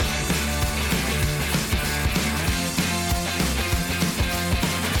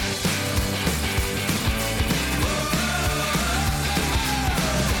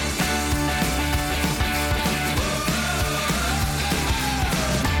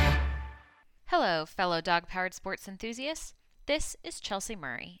Hello, fellow dog powered sports enthusiasts. This is Chelsea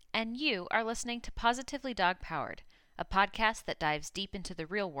Murray, and you are listening to Positively Dog Powered, a podcast that dives deep into the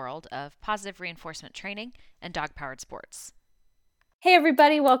real world of positive reinforcement training and dog powered sports. Hey,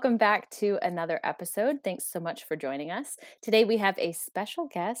 everybody, welcome back to another episode. Thanks so much for joining us. Today we have a special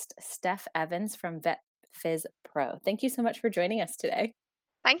guest, Steph Evans from Vet Phys Pro. Thank you so much for joining us today.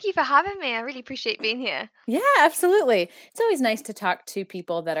 Thank you for having me. I really appreciate being here. Yeah, absolutely. It's always nice to talk to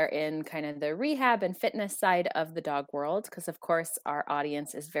people that are in kind of the rehab and fitness side of the dog world, because, of course, our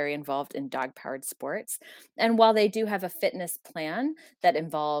audience is very involved in dog powered sports. And while they do have a fitness plan that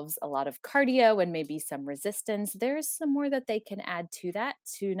involves a lot of cardio and maybe some resistance, there's some more that they can add to that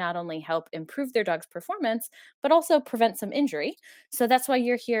to not only help improve their dog's performance, but also prevent some injury. So that's why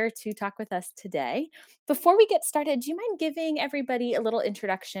you're here to talk with us today. Before we get started, do you mind giving everybody a little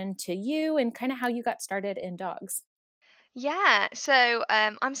introduction to you and kind of how you got started in dogs?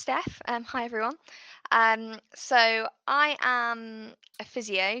 I'm Steph. Hi, everyone. So I am a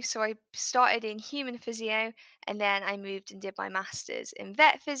physio. So I started in human physio and then I moved and did my master's in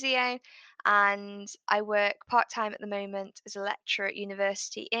vet physio. And I work part time at the moment as a lecturer at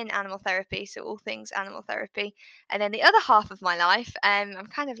university in animal therapy. So all things animal therapy. And then the other half of my life, I'm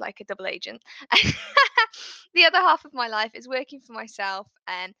kind of like a double agent. The other half of my life is working for myself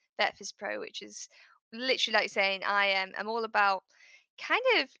and Vet Phys Pro, which is literally like saying I'm all about kind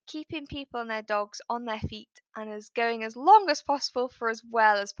of keeping people and their dogs on their feet and as going as long as possible for as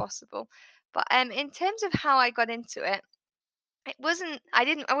well as possible. But in terms of how I got into it, I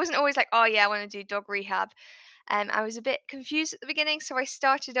wasn't always like, oh yeah, I want to do dog rehab. I was a bit confused at the beginning, so I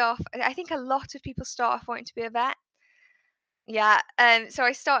started off. I think a lot of people start off wanting to be a vet. Yeah, so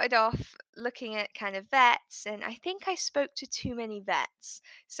I started off looking at kind of vets, and I think I spoke to too many vets.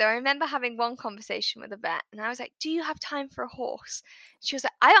 So I remember having one conversation with a vet, and I was like, "Do you have time for a horse?" She was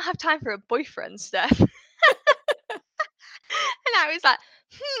like, "I don't have time for a boyfriend, Steph." And I was like,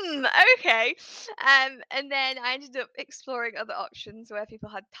 okay. And then I ended up exploring other options where people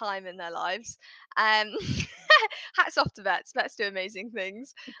had time in their lives. Um, hats off to vets. Vets do amazing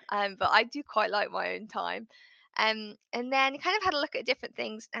things. But I do quite like my own time. And then kind of had a look at different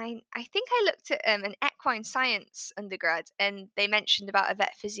things. And I think I looked at an equine science undergrad, and they mentioned about a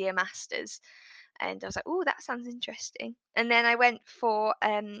vet physio masters. And I was like, oh, that sounds interesting. And then I went for,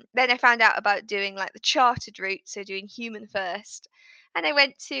 then I found out about doing like the chartered route, so doing human first. And I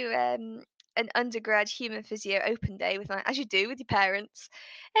went to an undergrad human physio open day with my, as you do with your parents.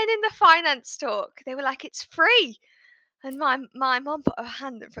 And in the finance talk, they were like, it's free. And my mom put her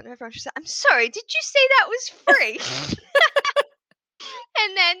hand in front of everyone. She said, I'm sorry, did you say that was free?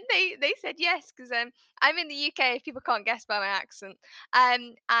 And then they said yes because I'm in the UK. If people can't guess by my accent,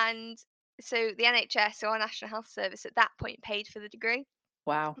 and so the NHS, so our National Health Service, at that point paid for the degree.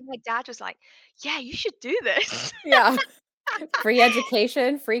 Wow. And my dad was like, "Yeah, you should do this." Yeah. Free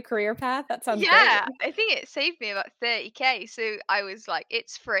education, free career path. That sounds great. Yeah, I think it saved me about 30K. So I was like,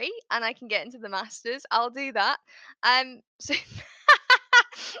 "It's free, and I can get into the masters. I'll do that." So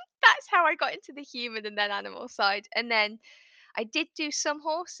that's how I got into the human and then animal side, and then I did do some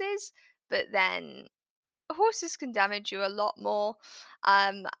horses, but then horses can damage you a lot more.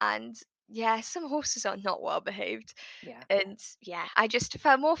 And yeah, some horses are not well behaved. Yeah. And yeah, I just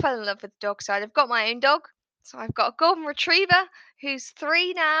fell in love with the dog side. I've got my own dog. So I've got a golden retriever who's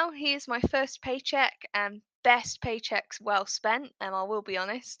 3 now. He is my first paycheck and best paychecks well spent. I will be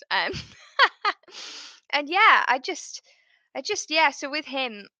honest. And yeah, yeah. So with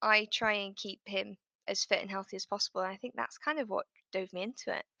him, I try and keep him as fit and healthy as possible. And I think that's kind of what drove me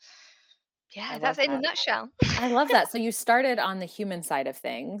into it. I Yeah, love that's it in a that. nutshell. I love that. So you started on the human side of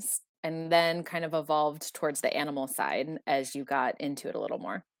things and then kind of evolved towards the animal side as you got into it a little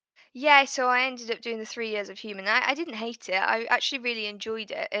more. Yeah, so I ended up doing the 3 years of human. I didn't hate it. I actually really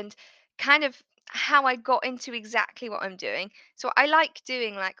enjoyed it, and kind of how I got into exactly what I'm doing. So I like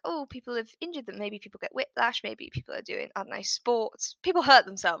doing like, oh, people have injured them. Maybe people get whiplash. Maybe people are doing, I don't know, sports. People hurt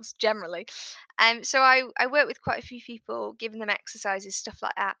themselves generally. So I work with quite a few people, giving them exercises, stuff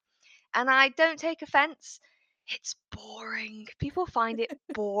like that. And I don't take offense. It's boring. People find it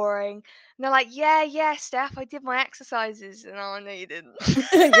boring. And they're like, yeah, yeah, Steph, I did my exercises. And oh, no, you didn't.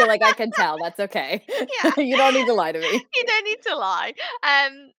 You're like, I can tell. That's okay. Yeah, You don't need to lie to me. you don't need to lie.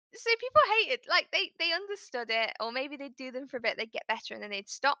 So people hate it. Like they understood it, or maybe they'd do them for a bit, they'd get better, and then they'd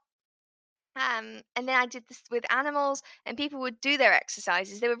stop. And then I did this with animals, and people would do their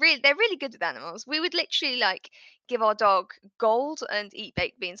exercises. They're really good with animals. We would literally like give our dog gold and eat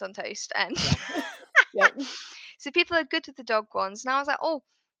baked beans on toast. And Yeah. Yep. so people are good with the dog ones. And I was like, oh,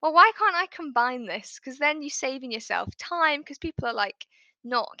 well, why can't I combine this? Because then you're saving yourself time. Because people are like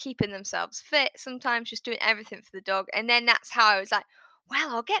not keeping themselves fit, sometimes just doing everything for the dog. And then that's how I was like,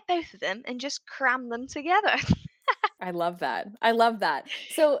 well, I'll get both of them and just cram them together. I love that. I love that.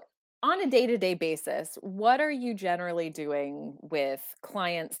 So, on a day-to-day basis, what are you generally doing with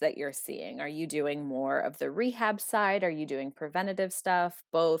clients that you're seeing? Are you doing more of the rehab side? Are you doing preventative stuff?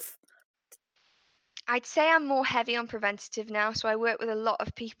 Both? I'd say I'm more heavy on preventative now. So I work with a lot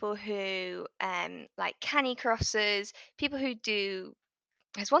of people who like canny crossers, people who do.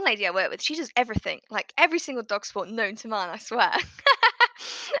 There's one lady I work with, she does everything, like every single dog sport known to man, I swear.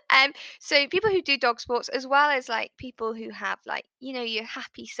 So people who do dog sports, as well as like people who have like, your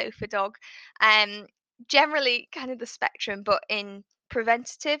happy sofa dog, um, generally kind of the spectrum, but in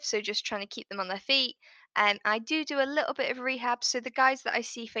preventative, so just trying to keep them on their feet. I do a little bit of rehab. So the guys that I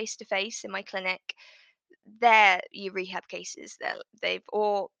see face to face in my clinic, they're your rehab cases. They've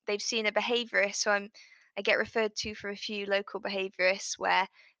seen a behaviourist, so I get referred to for a few local behaviourists where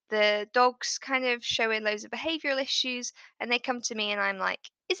the dog's kind of showing loads of behavioural issues, and they come to me, and I'm like,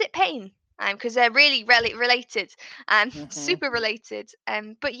 "Is it pain?" Because they're really related, Mhm. super related.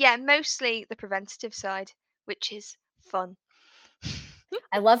 But yeah, mostly the preventative side, which is fun.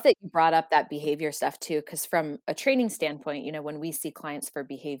 I love that you brought up that behavior stuff too, because from a training standpoint, when we see clients for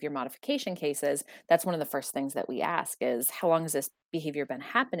behavior modification cases, that's one of the first things that we ask is how long has this behavior been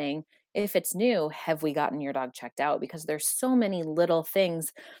happening? If it's new, have we gotten your dog checked out? Because there's so many little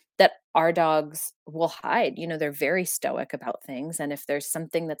things that our dogs will hide. They're very stoic about things. And if there's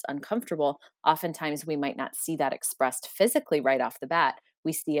something that's uncomfortable, oftentimes we might not see that expressed physically right off the bat.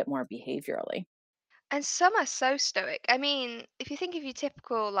 We see it more behaviorally. And some are so stoic. I mean, if you think of your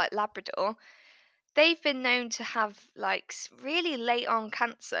typical like Labrador, they've been known to have like really late on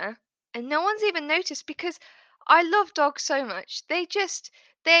cancer, and no one's even noticed because I love dogs so much. They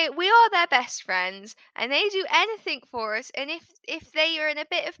we are their best friends, and they do anything for us. And if they are in a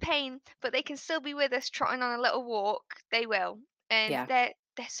bit of pain, but they can still be with us trotting on a little walk, they will. And Yeah. they're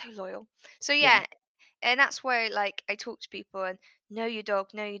so loyal. So Yeah. yeah, and that's where like I talk to people and know your dog,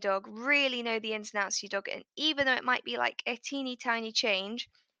 really know the ins and outs of your dog, and even though it might be like a teeny tiny change,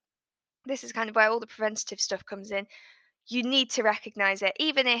 this is kind of where all the preventative stuff comes in. You need to recognize it,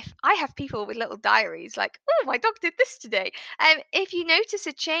 even if I have people with little diaries like, oh, my dog did this today. If you notice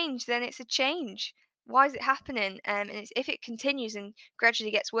a change, then it's a change. Why is it happening? And if it continues and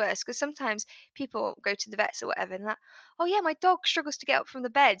gradually gets worse, because sometimes people go to the vets or whatever, and that, oh yeah, my dog struggles to get up from the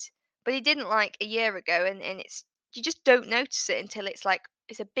bed, but he didn't like a year ago, and it's you just don't notice it until it's like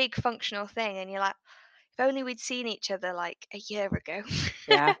it's a big functional thing, and you're like, if only we'd seen each other like a year ago.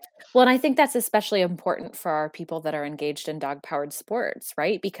 Yeah. Well, and I think that's especially important for our people that are engaged in dog-powered sports,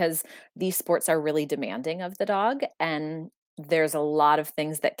 right? Because these sports are really demanding of the dog, and there's a lot of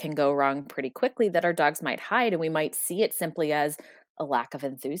things that can go wrong pretty quickly that our dogs might hide, and we might see it simply as a lack of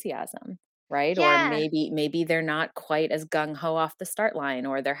enthusiasm, right? Or Yeah. maybe they're not quite as gung ho off the start line,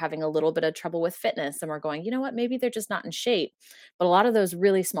 or they're having a little bit of trouble with fitness, and we're going, you know what, maybe they're just not in shape. But a lot of those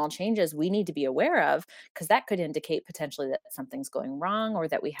really small changes we need to be aware of because that could indicate potentially that something's going wrong or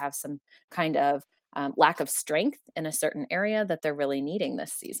that we have some kind of lack of strength in a certain area that they're really needing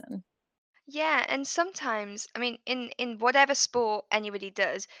this season. Yeah, and sometimes, I mean, in whatever sport anybody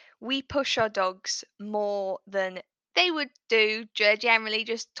does, we push our dogs more than they would do generally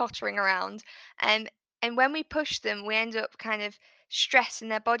just tottering around. And when we push them, we end up kind of stressing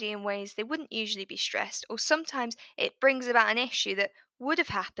their body in ways they wouldn't usually be stressed. Or sometimes it brings about an issue that would have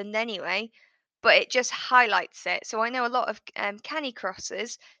happened anyway, but it just highlights it. So I know a lot of canny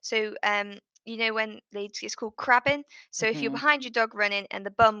crosses. So when it's called crabbing. So if you're Hmm. behind your dog running and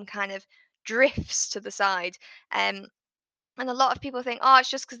the bum kind of drifts to the side. And a lot of people think, oh, it's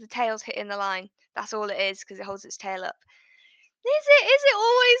just because the tail's hitting the line. That's all it is because it holds its tail up. Is it? Is it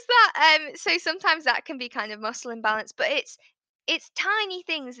always that? So sometimes that can be kind of muscle imbalance, but it's tiny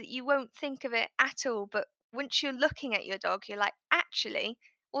things that you won't think of it at all. But once you're looking at your dog, you're like, actually,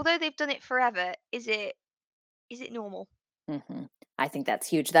 although they've done it forever, is it normal? Hmm. I think that's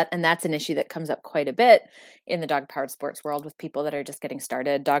huge. That's an issue that comes up quite a bit in the dog powered sports world with people that are just getting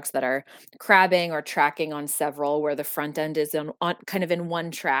started. Dogs that are crabbing or tracking on several, where the front end is on kind of in one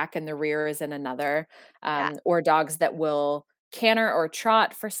track and the rear is in another, Yeah, or dogs that will canter or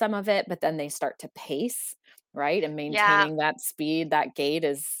trot for some of it, but then they start to pace, right? And yeah, maintaining that speed, that gait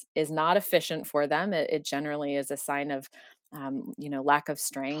is not efficient for them. It generally is a sign of lack of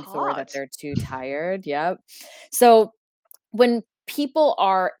strength or that hard. they're too tired. Yep. So when people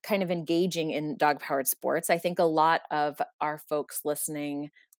are kind of engaging in dog powered sports, I think a lot of our folks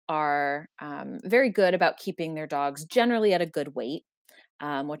listening are very good about keeping their dogs generally at a good weight.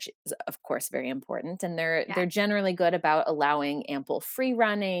 which is of course very important. And they're Yeah. they're generally good about allowing ample free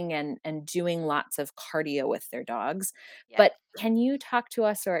running and doing lots of cardio with their dogs. Yeah. But can you talk to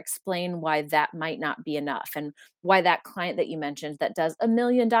us or explain why that might not be enough, and why that client that you mentioned that does a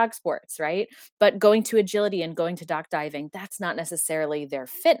million dog sports, right? But going to agility and going to dock diving, that's not necessarily their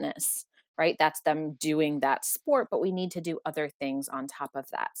fitness, right? That's them doing that sport, but we need to do other things on top of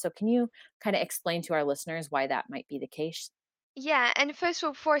that. So, can you kind of explain to our listeners why that might be the case? Yeah, and first of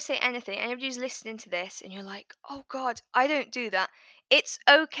all, before I say anything, anybody who's listening to this and you're like, oh God, I don't do that. It's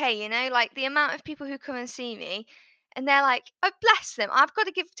okay, like the amount of people who come and see me and they're like, oh bless them. I've got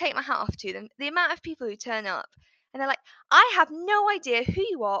to take my hat off to them. The amount of people who turn up and they're like, I have no idea who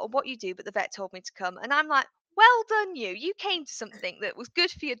you are or what you do, but the vet told me to come. And I'm like, well done you. You came to something that was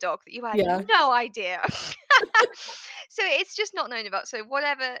good for your dog that you had Yeah. no idea. So it's just not known about. So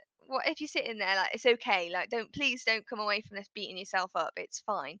whatever, what if you sit in there, like it's okay. Like please don't come away from this beating yourself up. It's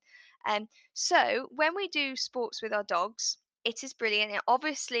fine. So when we do sports with our dogs, it is brilliant. It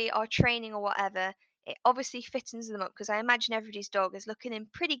obviously our training or whatever, it obviously fittens them up because I imagine everybody's dog is looking in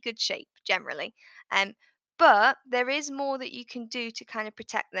pretty good shape generally. Um, but there is more that you can do to kind of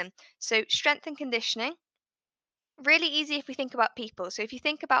protect them. So strength and conditioning, really easy if we think about people. So if you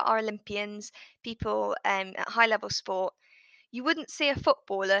think about our Olympians, people at high level sport, you wouldn't see a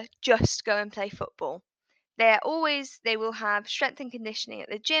footballer just go and play football. They will have strength and conditioning at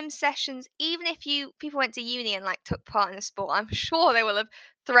the gym sessions. Even if you people went to uni and like took part in a sport, I'm sure they will have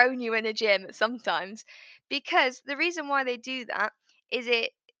thrown you in a gym sometimes. Because the reason why they do that is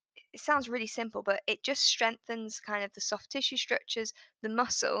it sounds really simple, but it just strengthens kind of the soft tissue structures, the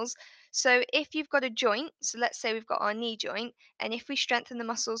muscles. So if you've got a joint, so let's say we've got our knee joint, and if we strengthen the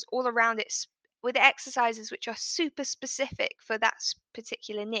muscles all around it with exercises which are super specific for that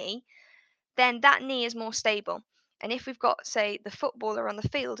particular knee, then that knee is more stable. And if we've got, say, the footballer on the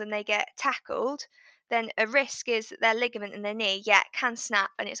field and they get tackled, then a risk is that their ligament in their knee, yeah, it can snap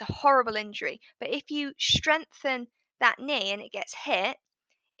and it's a horrible injury. But if you strengthen that knee and it gets hit,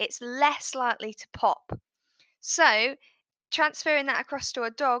 it's less likely to pop. So, transferring that across to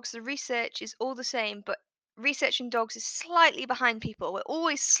our dogs, the research is all the same, but research in dogs is slightly behind people. We're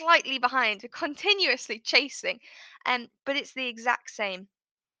always slightly behind, we're continuously chasing, but it's the exact same.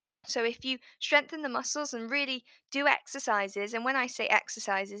 So if you strengthen the muscles and really do exercises, and when I say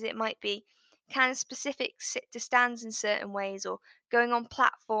exercises, it might be kind of specific sit to stands in certain ways, or going on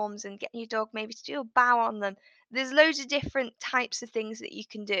platforms and getting your dog maybe to do a bow on them. There's loads of different types of things that you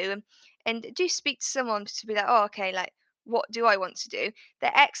can do, and do speak to someone to be like, oh, okay, like what do I want to do?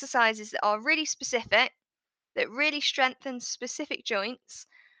 They're exercises that are really specific that really strengthens specific joints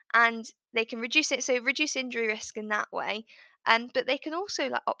and they can reduce injury risk in that way. But they can also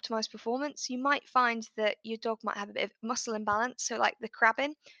like optimize performance. You might find that your dog might have a bit of muscle imbalance, so like the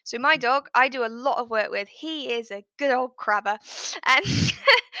crabbing. So my dog, I do a lot of work with. He is a good old crabber, and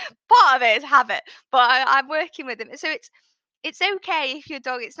part of it is habit. But I'm working with him, so it's okay if your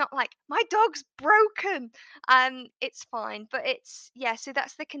dog. It's not like my dog's broken. It's fine, but it's yeah. So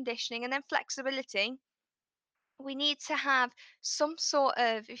that's the conditioning, and then flexibility, we need to have some sort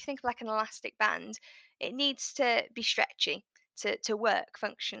of, if you think of like an elastic band, it needs to be stretchy to work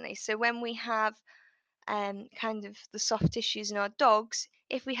functionally. So when we have kind of the soft tissues in our dogs,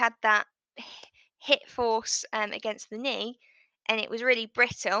 if we had that hit force against the knee and it was really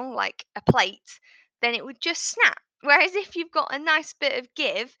brittle, like a plate, then it would just snap. Whereas if you've got a nice bit of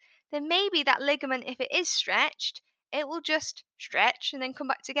give, then maybe that ligament, if it is stretched, it will just stretch and then come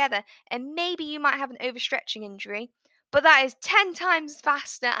back together. And maybe you might have an overstretching injury, but that is 10 times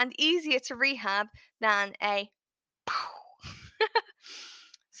faster and easier to rehab than a.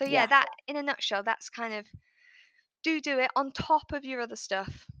 So, yeah, Yeah. that in a nutshell, that's kind of do it on top of your other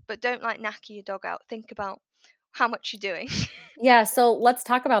stuff, but don't like knacker your dog out. Think about how much you're doing. Yeah, so let's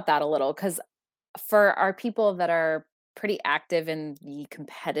talk about that a little, because for our people that are pretty active in the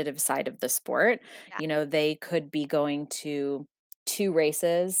competitive side of the sport, Yeah. they could be going to 2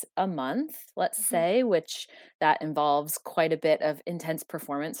 races a month, let's Mhm. say, which that involves quite a bit of intense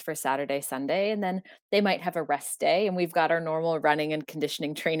performance for Saturday, Sunday, and then they might have a rest day, and we've got our normal running and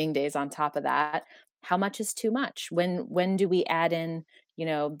conditioning training days on top of that. How much is too much? When do we add in,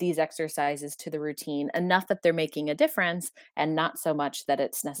 these exercises to the routine enough that they're making a difference, and not so much that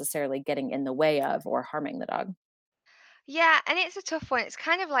it's necessarily getting in the way of or harming the dog? Yeah, and it's a tough one. It's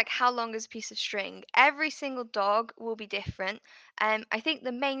kind of like how long is a piece of string? Every single dog will be different. I think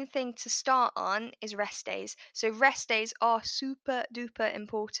the main thing to start on is rest days. So rest days are super duper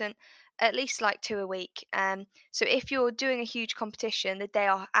important, at least like two a week. So if you're doing a huge competition, the day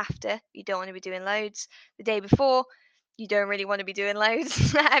after, you don't want to be doing loads. The day before, you don't really want to be doing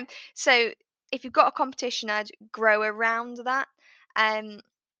loads. So if you've got a competition, I'd grow around that. Um,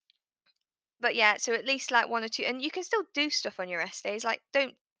 but yeah, so at least like one or two, and you can still do stuff on your rest days. Like,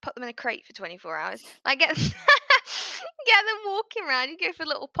 don't put them in a crate for 24 hours. Like, get get them walking around. You go for a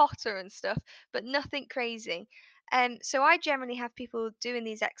little potter and stuff, but nothing crazy. So I generally have people doing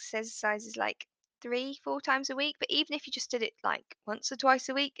these exercises like 3, 4 times a week. But even if you just did it like once or twice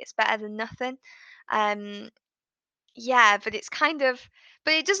a week, it's better than nothing. Um, yeah, but it's kind of,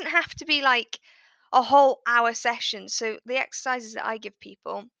 but it doesn't have to be like a whole hour session. So the exercises that I give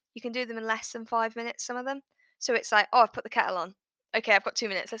people, you can do them in less than 5 minutes, some of them. So it's like, oh, I've put the kettle on. Okay, I've got 2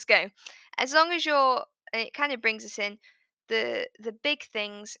 minutes, let's go. As long as you're, and it kind of brings us in, the big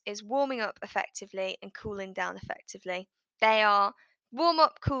things is warming up effectively and cooling down effectively. They are warm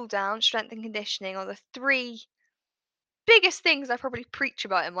up, cool down, strength and conditioning are the three biggest things I probably preach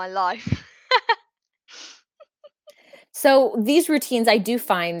about in my life. So these routines, I do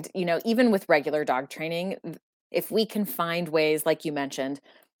find, even with regular dog training, if we can find ways, like you mentioned,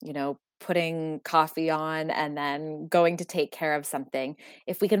 putting coffee on and then going to take care of something,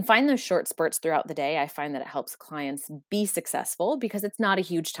 if we can find those short spurts throughout the day, I find that it helps clients be successful because it's not a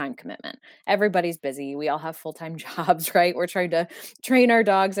huge time commitment. Everybody's busy. We all have full time jobs, right? We're trying to train our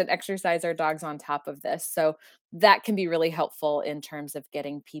dogs and exercise our dogs on top of this. So that can be really helpful in terms of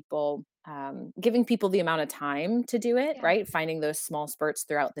getting people giving people the amount of time to do it, Yeah. right? Finding those small spurts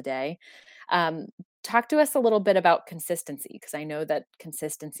throughout the day. um, Talk to us a little bit about consistency, because I know that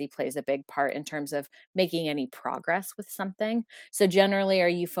consistency plays a big part in terms of making any progress with something. So generally, are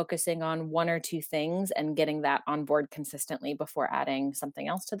you focusing on one or two things and getting that on board consistently before adding something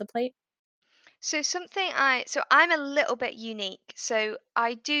else to the plate? So I'm a little bit unique. So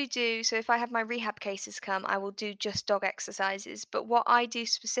I do so if I have my rehab cases come, I will do just dog exercises. But what I do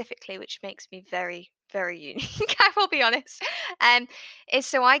specifically, which makes me very, very unique, I will be honest, um, is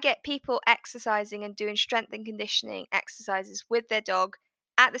so I get people exercising and doing strength and conditioning exercises with their dog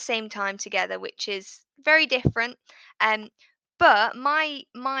at the same time together, which is very different. Um, but my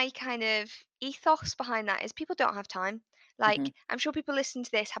kind of ethos behind that is people don't have time. Mhm. Like, I'm sure people listening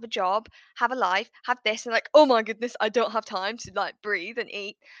to this have a job, have a life, have this, and like, oh my goodness, I don't have time to like breathe and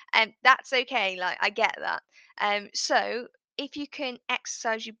eat. And that's okay. Like, I get that. So if you can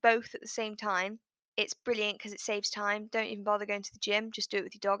exercise you both at the same time, it's brilliant because it saves time. Don't even bother going to the gym. Just do it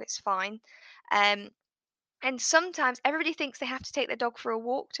with your dog. It's fine. Um, and sometimes everybody thinks they have to take their dog for a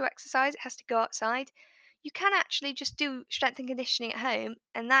walk to exercise. It has to go outside. You can actually just do strength and conditioning at home,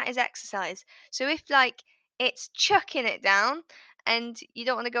 and that is exercise. So if like it's chucking it down and you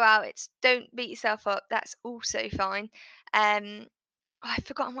don't want to go out, it's don't beat yourself up. That's also fine. I've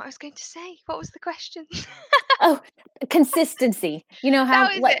forgotten what I was going to say. What was the question? Oh, consistency. You know That how,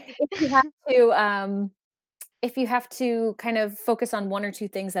 was like, it. if you have to kind of focus on one or two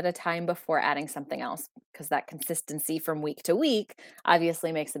things at a time before adding something else, because that consistency from week to week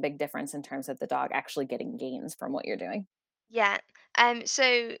obviously makes a big difference in terms of the dog actually getting gains from what you're doing. Yeah.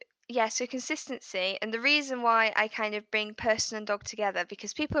 So yeah, so consistency, and the reason why I kind of bring person and dog together,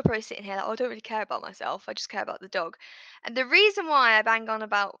 because people are probably sitting here like, oh, I don't really care about myself. I just care about the dog. And the reason why I bang on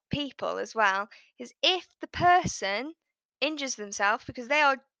about people as well is if the person injures themselves, because they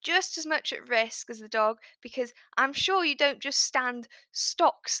are just as much at risk as the dog, because I'm sure you don't just stand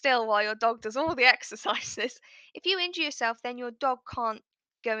stock still while your dog does all the exercises. If you injure yourself, then your dog can't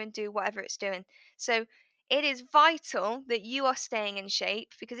go and do whatever it's doing. So it is vital that you are staying in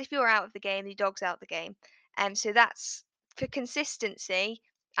shape, because if you're out of the game, the dog's out of the game. So that's for consistency.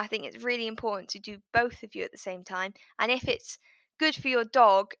 I think it's really important to do both of you at the same time. And if it's good for your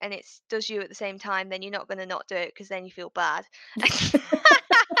dog and it does you at the same time, then you're not going to not do it because then you feel bad.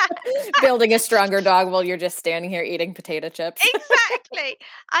 Building a stronger dog while you're just standing here eating potato chips. Exactly.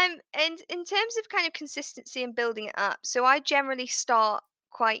 And in terms of kind of consistency and building it up, so I generally start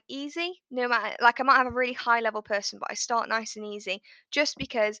quite easy. No matter, like, I might have a really high level person, but I start nice and easy, just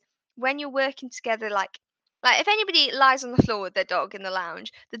because when you're working together, like if anybody lies on the floor with their dog in the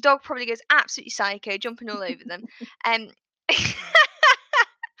lounge, the dog probably goes absolutely psycho, jumping all over them. Um, because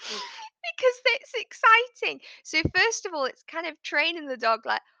it's exciting. So first of all, it's kind of training the dog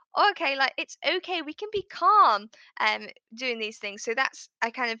like, okay, like it's okay, we can be calm doing these things. So that's, I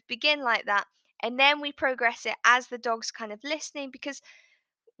kind of begin like that, and then we progress it as the dog's kind of listening, because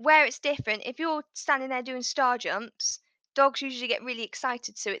where it's different, if you're standing there doing star jumps, dogs usually get really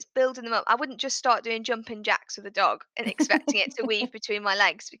excited, so it's building them up. I wouldn't just start doing jumping jacks with a dog and expecting it to weave between my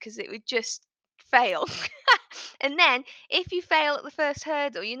legs, because it would just fail. And then if you fail at the first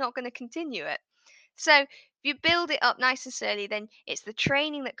hurdle, you're not going to continue it. So if you build it up nice and slowly, then it's the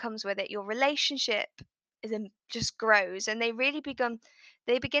training that comes with it, your relationship, just grows, and they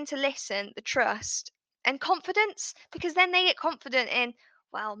begin to listen, the trust and confidence, because then they get confident in,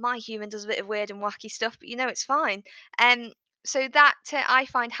 well, my human does a bit of weird and wacky stuff, but it's fine. Um, so that I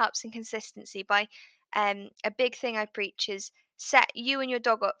find helps in consistency by a big thing I preach is set you and your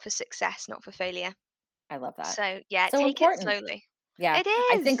dog up for success, not for failure. I love that. So yeah, So take it important. slowly. Yeah, It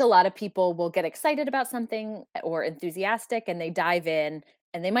I think a is. lot of people will get excited about something or enthusiastic and they dive in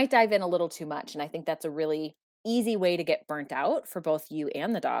and they might dive in a little too much. And I think that's a really easy way to get burnt out for both you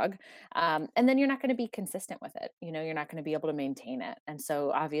and the dog. And then you're not going to be consistent with it. You're not going to be able to maintain it. And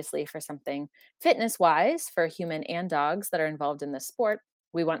so, obviously, for something fitness wise for human and dogs that are involved in this sport,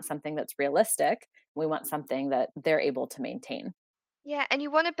 we want something that's realistic. We want something that they're able to maintain. Yeah, and you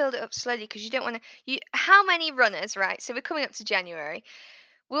want to build it up slowly because you don't want to. How many runners, right? So we're coming up to January.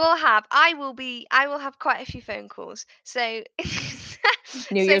 I will have quite a few phone calls. So,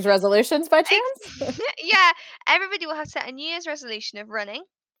 New so Year's resolutions by chance? yeah, everybody will have set a New Year's resolution of running,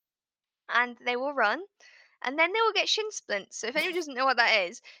 and they will run, and then they will get shin splints. So if anyone doesn't know what that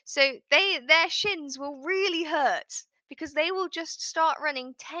is, so their shins will really hurt because they will just start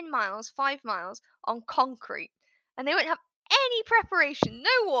running 10 miles, 5 miles on concrete, and they won't have any preparation,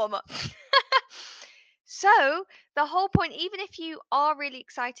 no warm up. So the whole point, even if you are really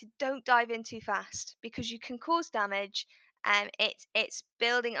excited, don't dive in too fast because you can cause damage. It's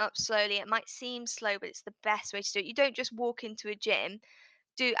building up slowly. It might seem slow, but it's the best way to do it. You don't just walk into a gym.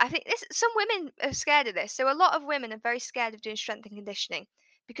 I think this, some women are scared of this. So a lot of women are very scared of doing strength and conditioning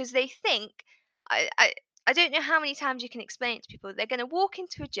because they think, I, I, I don't know how many times you can explain it to people. They're going to walk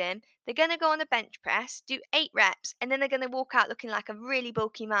into a gym, they're going to go on a bench press, do 8 reps, and then they're going to walk out looking like a really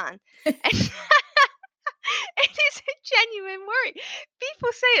bulky man. And it is a genuine worry. People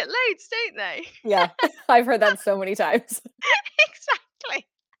say it loads, don't they? Yeah, I've heard that so many times. Exactly.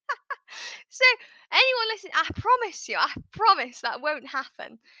 So, anyone listening, I promise that won't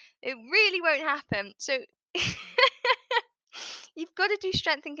happen. It really won't happen. So, you've got to do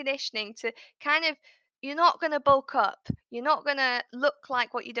strength and conditioning to kind of, you're not going to bulk up. You're not going to look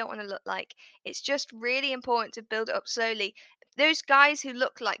like what you don't want to look like. It's just really important to build it up slowly. Those guys who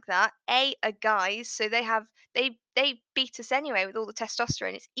look like that, are guys, so they beat us anyway with all the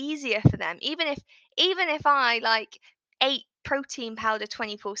testosterone. It's easier for them. Even if I like ate protein powder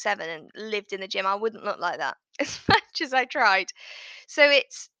 24/7 and lived in the gym, I wouldn't look like that as much as I tried. So I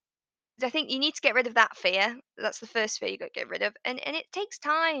think you need to get rid of that fear. That's the first fear you got to get rid of. And it takes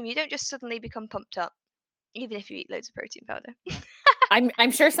time. You don't just suddenly become pumped up, even if you eat loads of protein powder. Yeah.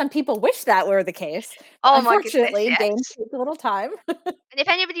 I'm sure some people wish that were the case, but Oh my goodness, unfortunately, gains yes. take a little time. And if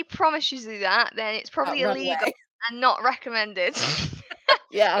anybody promises you that, then it's probably Run illegal away. and not recommended.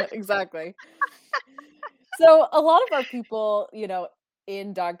 Yeah, exactly. So a lot of our people,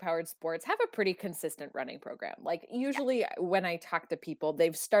 in dog powered sports have a pretty consistent running program. Like usually when I talk to people,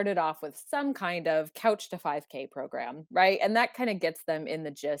 they've started off with some kind of couch to 5K program, right? And that kind of gets them in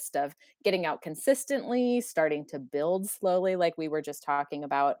the gist of getting out consistently, starting to build slowly, like we were just talking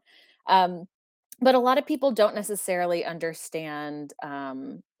about. Um, but a lot of people don't necessarily understand,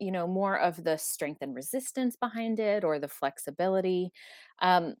 more of the strength and resistance behind it or the flexibility.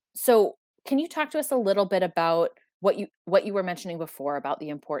 So can you talk to us a little bit about what you were mentioning before about the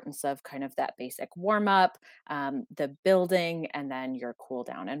importance of kind of that basic warm up, the building, and then your cool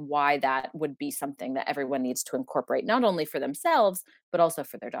down, and why that would be something that everyone needs to incorporate, not only for themselves but also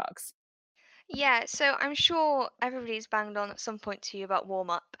for their dogs? Yeah, so I'm sure everybody's banged on at some point to you about warm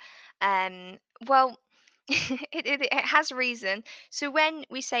up. Well, it has reason. So when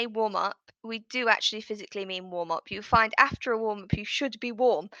we say warm up, we do actually physically mean warm up. You find after a warm up, you should be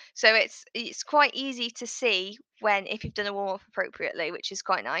warm. So it's quite easy to see when if you've done a warm up appropriately, which is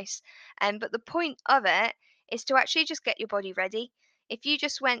quite nice. But the point of it is to actually just get your body ready. If you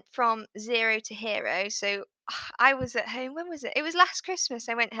just went from zero to hero, so I was at home. When was it? It was last Christmas.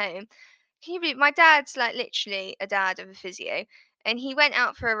 I went home. Can you believe my dad's like literally a dad of a physio, and he went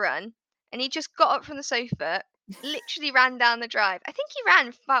out for a run, and he just got up from the sofa, literally ran down the drive. I think he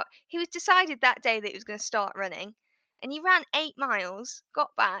ran about. He was decided that day that he was going to start running, and he ran 8 miles,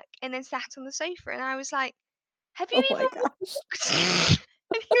 got back, and then sat on the sofa. And I was like, "Have you Oh my even gosh. walked?" And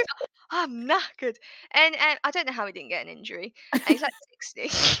he was like, "I'm knackered," and I don't know how he didn't get an injury. And he's like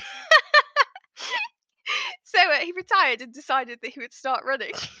 60. So he retired and decided that he would start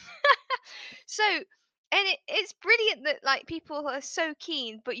running. So, and it's brilliant that like people are so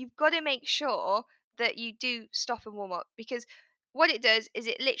keen, but you've got to make sure that you do stop and warm up because what it does is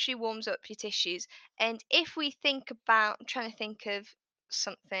it literally warms up your tissues. And if we think about, I'm trying to think of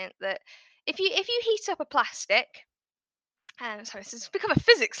something that if you heat up a plastic, sorry, this has become a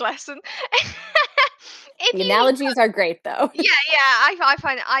physics lesson. If The you analogies are great, though. I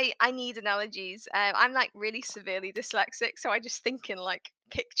find I need analogies. I'm like really severely dyslexic, so I just think in like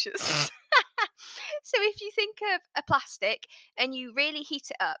pictures. So if you think of a plastic and you really heat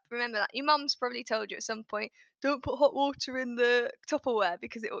it up, remember that your mum's probably told you at some point, don't put hot water in the Tupperware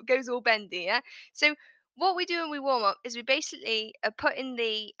because goes all bendy. Yeah. So what we do when we warm up is we basically are putting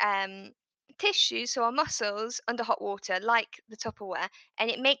the tissues, so our muscles, under hot water, like the Tupperware, and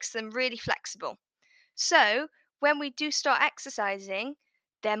it makes them really flexible. So when we do start exercising,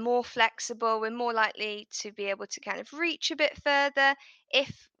 they're more flexible. We're more likely to be able to kind of reach a bit further.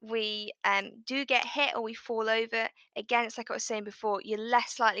 If we do get hit or we fall over, again, it's like I was saying before, you're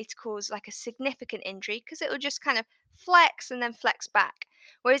less likely to cause like a significant injury because it will just kind of flex and then flex back.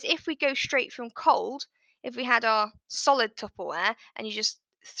 Whereas if we go straight from cold, if we had our solid Tupperware and you just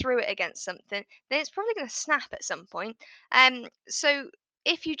threw it against something, then it's probably going to snap at some point. So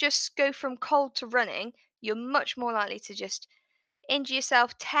if you just go from cold to running, you're much more likely to just injure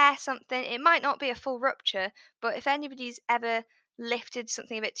yourself, tear something. It might not be a full rupture, but if anybody's ever lifted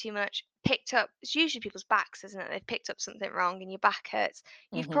something a bit too much, picked up, it's usually people's backs, isn't it? They've picked up something wrong and your back hurts.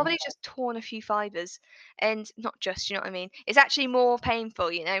 You've Hmm. probably just torn a few fibers. And not just, you know what I mean? It's actually more painful,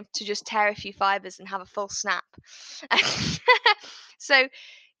 to just tear a few fibers and have a full snap. So,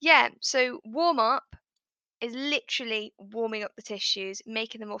 yeah, so warm up is literally warming up the tissues,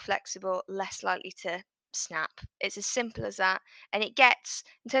 making them more flexible, less likely to snap. It's as simple as that. And it gets,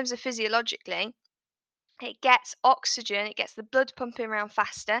 in terms of physiologically, it gets oxygen, it gets the blood pumping around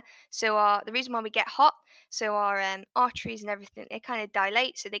faster. So the reason why we get hot, so our arteries and everything, they kind of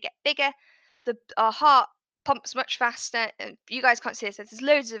dilate, so they get bigger. Our heart pumps much faster. And you guys can't see this. There's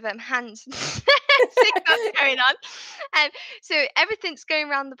loads of hands signals going on. So everything's going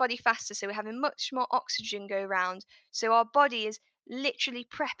around the body faster. So we're having much more oxygen go around. So our body is literally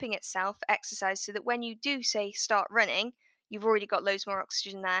prepping itself for exercise so that when you do say start running, you've already got loads more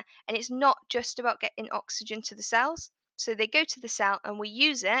oxygen there. And it's not just about getting oxygen to the cells. So they go to the cell and we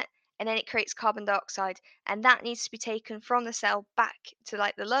use it, and then it creates carbon dioxide, and that needs to be taken from the cell back to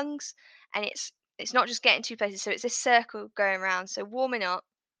like the lungs. And it's not just getting two places, so it's this circle going around. So warming up,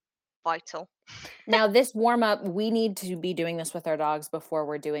 vital. Now, this warm up, we need to be doing this with our dogs before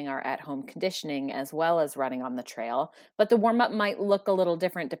we're doing our at home conditioning as well as running on the trail. But the warm up might look a little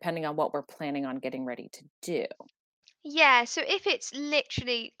different depending on what we're planning on getting ready to do. Yeah, so if it's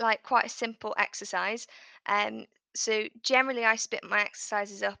literally like quite a simple exercise, um, so generally I split my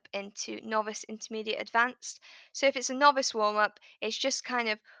exercises up into novice, intermediate, advanced. So if it's a novice warm up, it's just kind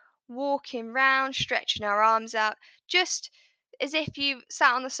of walking round, stretching our arms out, just as if you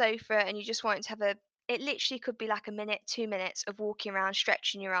sat on the sofa and you just wanted to have it literally could be like a minute, 2 minutes of walking around,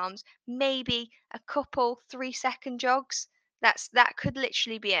 stretching your arms, maybe a couple 3-second jogs. That could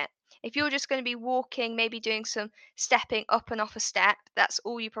literally be it. If you're just going to be walking, maybe doing some stepping up and off a step, that's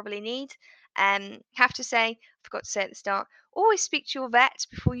all you probably need. Have to say, I forgot to say at the start, always speak to your vet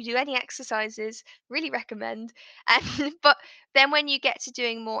before you do any exercises. Really recommend. But then when you get to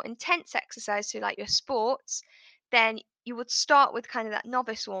doing more intense exercise, so like your sports, then you would start with kind of that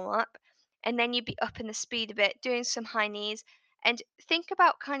novice warm up, and then you'd be upping the speed a bit, doing some high knees, and think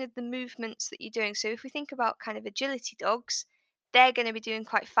about kind of the movements that you're doing. So if we think about kind of agility dogs, they're going to be doing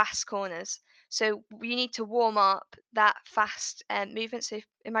quite fast corners. So you need to warm up that fast movement. So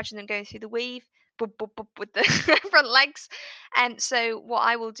imagine them going through the weave boop, boop, boop, with the front legs. And so what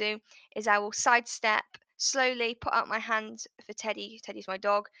I will do is I will sidestep slowly, put out my hand for Teddy. Teddy's my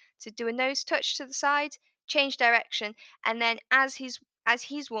dog, to do a nose touch to the side, change direction, and then as he's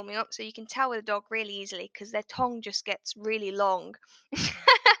warming up, so you can tell with a dog really easily because their tongue just gets really long.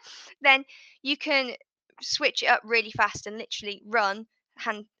 Then you can switch it up really fast and literally run,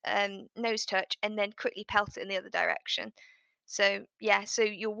 hand nose touch, and then quickly pelt it in the other direction. So yeah, so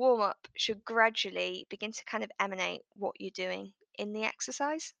your warm up should gradually begin to kind of emanate what you're doing in the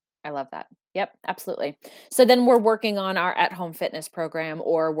exercise. I love that. Yep, absolutely. So then we're working on our at home fitness program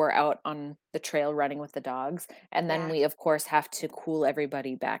or we're out on the trail running with the dogs. And then Yeah. we, of course, have to cool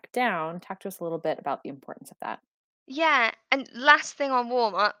everybody back down. Talk to us a little bit about the importance of that. Yeah, and last thing on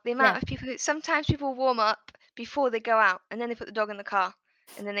warm up, the Yeah. amount of people sometimes people warm up before they go out and then they put the dog in the car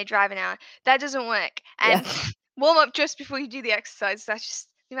and then they drive an hour. That doesn't work. Yeah. And warm up just before you do the exercise. That's just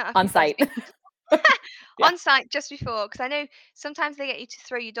the amount of On people I site. speak Yeah. on site just before, because I know sometimes they get you to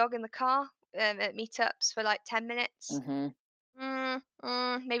throw your dog in the car at meetups for like 10 minutes. Hmm.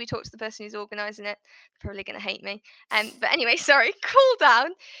 Maybe talk to the person who's organising it. They're probably going to hate me. But anyway, sorry. Cool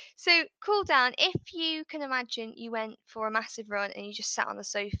down. So cool down. If you can imagine, you went for a massive run and you just sat on the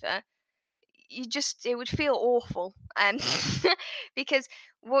sofa. it would feel awful. Because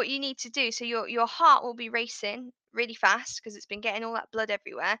what you need to do, so your heart will be racing really fast because it's been getting all that blood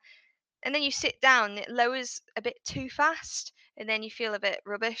everywhere, and then you sit down, it lowers a bit too fast, and then you feel a bit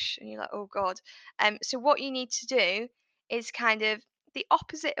rubbish, and you're like, oh god. So what you need to do is kind of the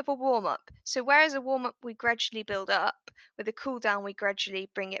opposite of a warm up. So whereas a warm up we gradually build up, with a cool down we gradually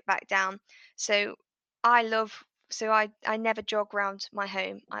bring it back down. So I love. So I never jog around my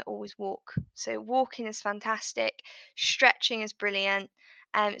home. I always walk. So walking is fantastic. Stretching is brilliant.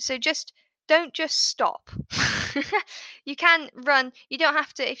 So just don't just stop. You can run. You don't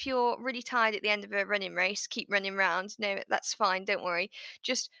have to, if you're really tired at the end of a running race, keep running round. No, that's fine. Don't worry.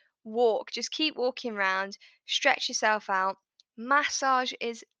 Just walk. Just keep walking round. Stretch yourself out. Massage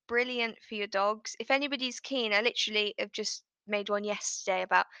is brilliant for your dogs. If anybody's keen, I literally have just made one yesterday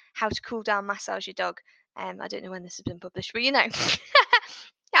about how to cool down massage your dog. I don't know when this has been published, but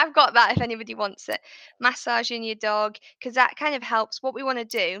I've got that if anybody wants it. Massaging your dog, because that kind of helps. What we want to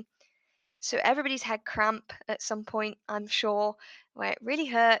do, so everybody's had cramp at some point, I'm sure, where it really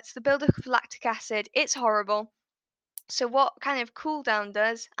hurts. The buildup of lactic acid, it's horrible. So what kind of cool down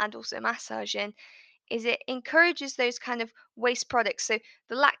does, and also massaging, is it encourages those kind of waste products. So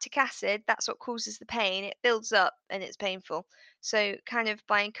the lactic acid, that's what causes the pain. It builds up and it's painful. So kind of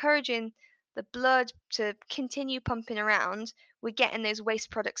by encouraging the blood to continue pumping around, we're getting those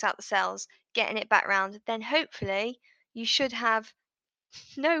waste products out the cells, getting it back round. Then hopefully you should have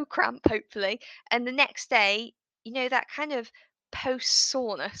no cramp, hopefully. And the next day, that kind of post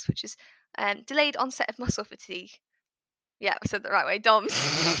soreness, which is delayed onset of muscle fatigue. Yeah, I said that right way, DOMS.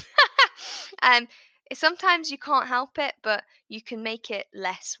 um, sometimes you can't help it, but you can make it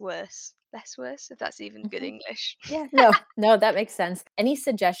less worse. Less worse, if that's even good Mhm. English. Yeah, no, no, that makes sense. Any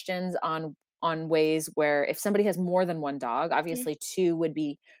suggestions on ways where if somebody has more than one dog, Mm, obviously two would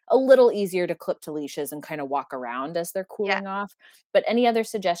be a little easier to clip to leashes and kind of walk around as they're yeah. cooling off. But any other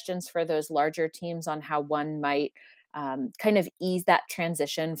suggestions for those larger teams on how one might kind of ease that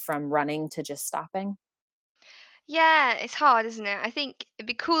transition from running to just stopping? Yeah, it's hard, isn't it? I think it'd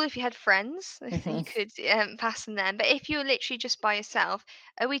be cool if you had friends, if you Hmm. could pass them then. But if you're literally just by yourself,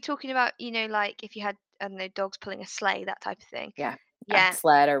 are we talking about, like if you had, I don't know, dogs pulling a sleigh, that type of thing? Yeah, yeah, Yeah,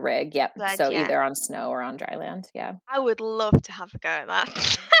 sled or rig. Yep. glad, So yeah. either on snow or on dry land. Yeah, I would love to have a go at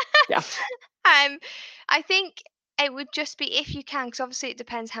that. yeah. I think it would just be if you can, because obviously it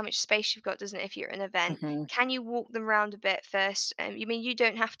depends how much space you've got, doesn't it? If you're at an event, Hmm. can you walk them around a bit first? You mean you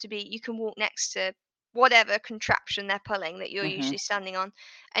don't have to be? You can walk next to whatever contraption they're pulling that you're Hmm. usually standing on,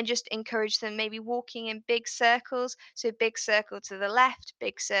 and just encourage them maybe walking in big circles. So big circle to the left,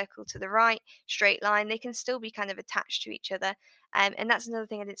 big circle to the right, straight line. They can still be kind of attached to each other. And that's another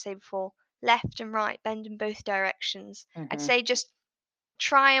thing I didn't say before. Left and right, bend in both directions. I'd Hmm. say just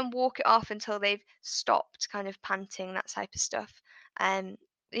try and walk it off until they've stopped kind of panting, that type of stuff. Um,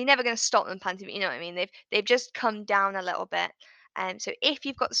 you're never going to stop them panting, but you know what I mean. They've just come down a little bit. So if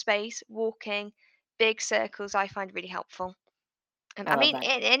you've got the space, walking big circles, I find really helpful. I I love mean, that.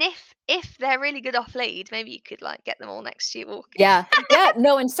 and if they're really good off lead, maybe you could like get them all next to you walking. Yeah. Yeah,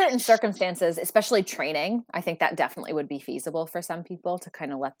 no, in certain circumstances, especially training, I think that definitely would be feasible for some people to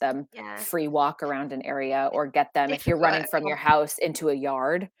kinda let them Yeah, free walk around an area or get them if you're difficult running at from your home. house into a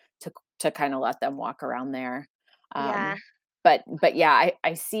yard to kinda let them walk around there. Yeah, But yeah,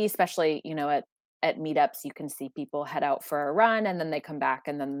 I see especially, at meetups, you can see people head out for a run and then they come back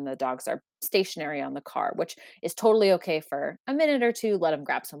and then the dogs are stationary on the car, which is totally okay for a minute or 2, let them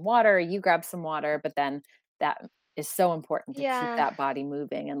grab some water, you grab some water, but then that is so important to keep yeah, that body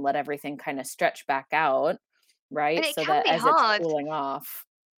moving and let everything kinda stretch back out, and right? it So can that be as it's hard. cooling off.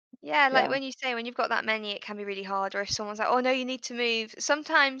 Yeah, like Yeah. when you say when you've got that many, it can be really hard. Or if someone's like, "Oh no, you need to move."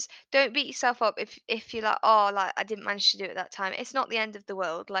 Sometimes don't beat yourself up if you're like, "Oh, like I didn't manage to do it that time." It's not the end of the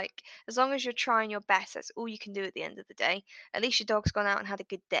world. Like as long as you're trying your best, that's all you can do at the end of the day. At least your dog's gone out and had a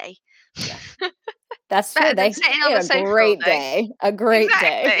good day. Yeah. That's true. Better than They sitting they on the had a sofa all great day. day, a great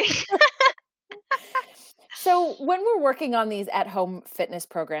day. Exactly. So, when we're working on these at home fitness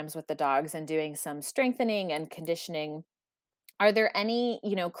programs with the dogs and doing some strengthening and conditioning, are there any,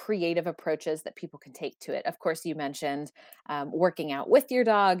 creative approaches that people can take to it? Of course, you mentioned working out with your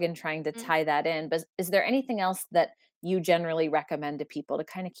dog and trying to Mm. tie that in, but is there anything else that you generally recommend to people to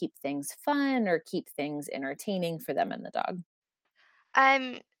kind of keep things fun or keep things entertaining for them and the dog?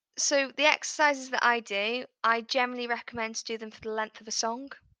 Um, so the exercises that I do, I generally recommend to do them for the length of a song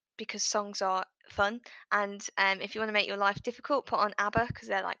because songs are fun. And if you want to make your life difficult, put on ABBA because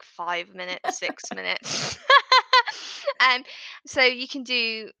they're like 5 minutes, 6 minutes. um, so you can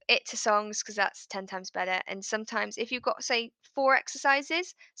do it to songs because that's 10 times better. And sometimes if you've got, say, 4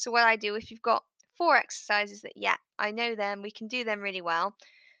 exercises, so what I do, if you've got 4 exercises that, yeah, I know them, we can do them really well,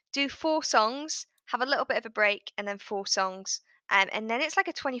 do 4 songs, have a little bit of a break, and then 4 songs. And then it's like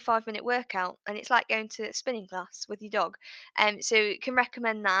a 25-minute workout, and it's like going to a spinning class with your dog. So can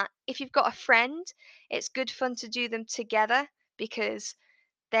recommend that. If you've got a friend, it's good fun to do them together because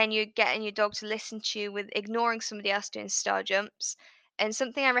then you're getting your dog to listen to you with ignoring somebody else doing star jumps. And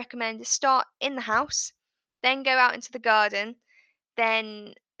something I recommend is start in the house, then go out into the garden,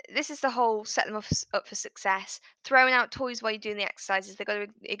 then this is the whole set them up for success. Throwing out toys while you're doing the exercises, they've got to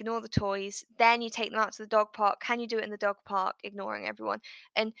ignore the toys. Then you take them out to the dog park. Can you do it in the dog park, ignoring everyone?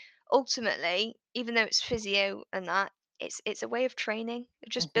 And ultimately, even though it's physio and that, it's a way of training,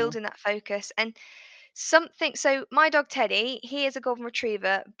 just Hmm. building that focus. And something. So my dog Teddy, he is a golden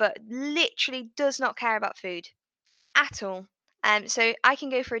retriever, but literally does not care about food at all. So I can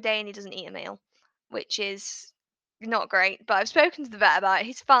go for a day and he doesn't eat a meal, which is not great. But I've spoken to the vet about it.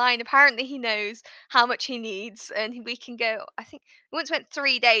 He's fine. Apparently, he knows how much he needs, and we can go. I think we once went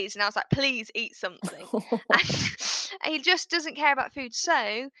 3 days, and I was like, "Please eat something," and he just doesn't care about food.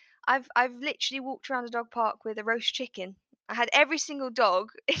 So I've literally walked around the dog park with a roast chicken. I had every single dog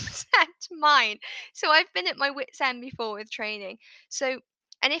except mine. So I've been at my wit's end before with training. So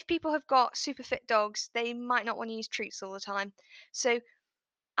and if people have got super fit dogs, they might not want to use treats all the time. So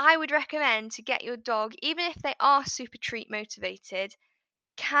I would recommend to get your dog, even if they are super treat motivated,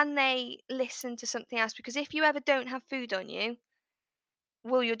 can they listen to something else? Because if you ever don't have food on you,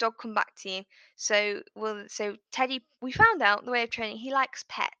 will your dog come back to you? So Teddy, we found out the way of training, he likes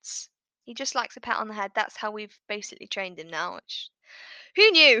pets. He just likes a pet on the head. That's how we've basically trained him now, which who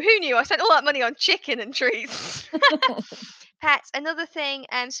knew? Who knew? I spent all that money on chicken and treats. Pets. Another thing,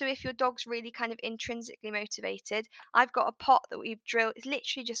 so if your dog's really kind of intrinsically motivated, I've got a pot that we've drilled. It's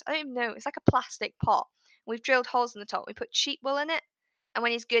literally just, I don't even know, it's like a plastic pot. We've drilled holes in the top. We put sheep wool in it. And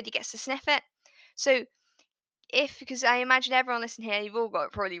when he's good, he gets to sniff it. So because I imagine everyone listening here, you've all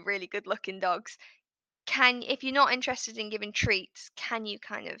got probably really good looking dogs. If you're not interested in giving treats, can you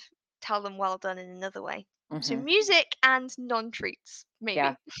kind of tell them well done in another way? So Hmm. music and non-treats,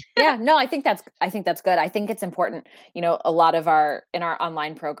 Yeah. maybe. Yeah, no, I think that's good. I think it's important. A lot of our in our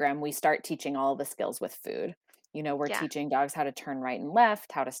online program, we start teaching all of the skills with food. We're Yeah. teaching dogs how to turn right and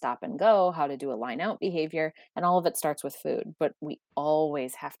left, how to stop and go, how to do a line out behavior, and all of it starts with food. But we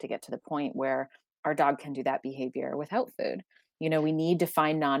always have to get to the point where our dog can do that behavior without food. We need to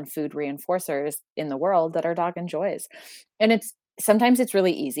find non-food reinforcers in the world that our dog enjoys. And sometimes it's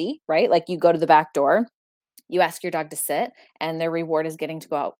really easy, right? Like you go to the back door, you ask your dog to sit, and their reward is getting to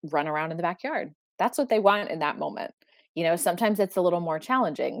go out, run around in the backyard. That's what they want in that moment. Sometimes it's a little more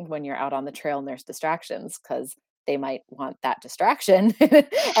challenging when you're out on the trail and there's distractions because they might want that distraction.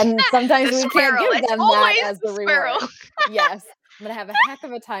 And sometimes The we can't squirrel. give It's them that always as the the squirrel. reward. Yes, I'm going to have a heck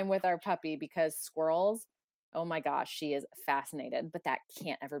of a time with our puppy because squirrels, oh my gosh, she is fascinated, but that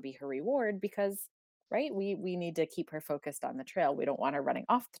can't ever be her reward because right, we need to keep her focused on the trail. We don't want her running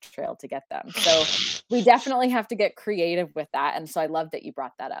off the trail to get them. So we definitely have to get creative with that, and so I love that you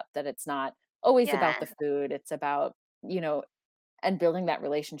brought that up, that it's not always about Yeah, the food, it's about, and building that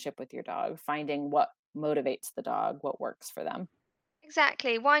relationship with your dog, finding what motivates the dog, what works for them.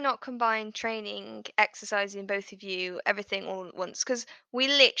 exactly. Why not combine training, exercising, both of you, everything all at once? Because we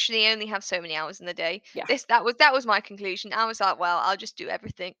literally only have so many hours in the day. Yeah, That was my conclusion. I was like, well, I'll just do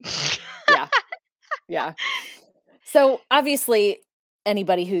everything. yeah, yeah. So obviously,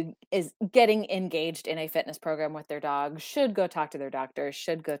 anybody who is getting engaged in a fitness program with their dog should go talk to their doctor,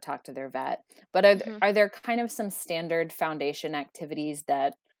 should go talk to their vet. But are there, Mhm. are there kind of some standard foundation activities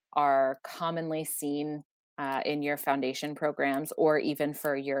that are commonly seen in your foundation programs, or even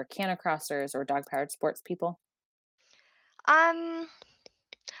for your canocrossers or dog powered sports people? Um,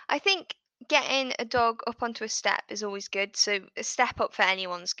 I think getting a dog up onto a step is always good. So a step up for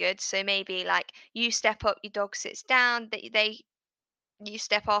anyone's good. So maybe like you step up, your dog sits down. They you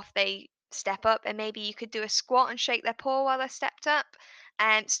step off, they step up, and maybe you could do a squat and shake their paw while they're stepped up,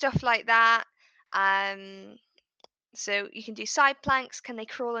 and stuff like that. Um, so you can do side planks. Can they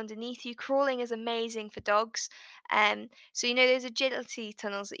crawl underneath you? Crawling is amazing for dogs. So those agility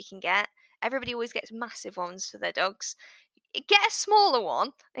tunnels that you can get. Everybody always gets massive ones for their dogs. Get a smaller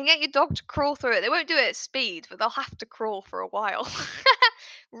one and get your dog to crawl through it. They won't do it at speed, but they'll have to crawl for a while.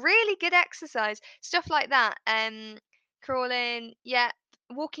 Really good exercise. Stuff like that. Crawling, yeah,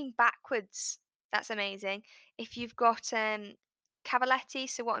 walking backwards. That's amazing. If you've got cavaletti.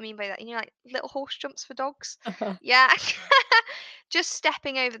 So what I mean by that, like little horse jumps for dogs. Uh-huh. Yeah. Just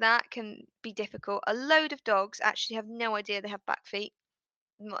stepping over that can be difficult. A load of dogs actually have no idea they have back feet.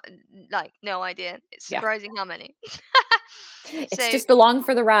 Like no idea. It's Yeah. surprising how many. It's So just along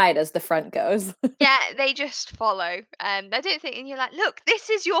for the ride as the front goes. yeah, they just follow. They don't think, and you're like, look, this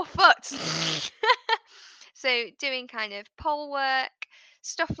is your foot. So doing kind of pole work,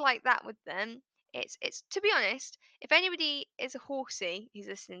 stuff like that with them. It's to be honest, if anybody is a horsey who's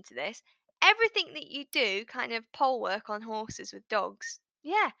listening to this, everything that you do, kind of pole work on horses with dogs.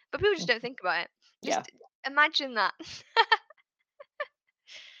 Yeah, but people just don't think about it. Yeah. Just imagine that.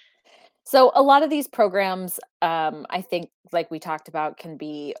 So a lot of these programs, I think, like we talked about, can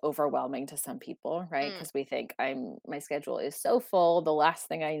be overwhelming to some people, right? Mm. Because we think my schedule is so full. The last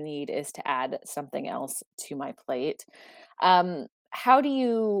thing I need is to add something else to my plate. Um, how do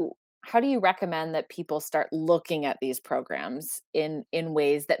you how do you recommend that people start looking at these programs in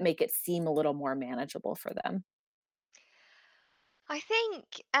ways that make it seem a little more manageable for them? I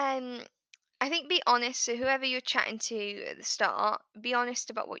think I think be honest. So whoever you're chatting to at the start, be honest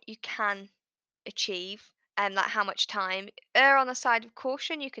about what you can achieve and like how much time. Err on the side of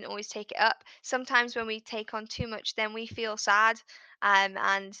caution. You can always take it up. Sometimes when we take on too much, then we feel sad, and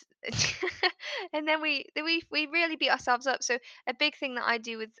and then we really beat ourselves up. So a big thing that I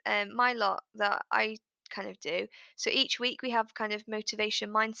do with my lot that I kind of do. So each week we have kind of motivation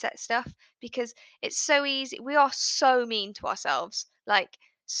mindset stuff because it's so easy. We are so mean to ourselves. Like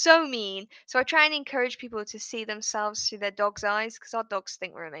so mean. So I try and encourage people to see themselves through their dog's eyes because our dogs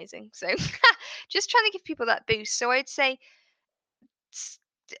think we're amazing. So just trying to give people that boost. So I'd say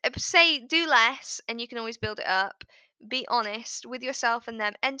say do less and you can always build it up. Be honest with yourself and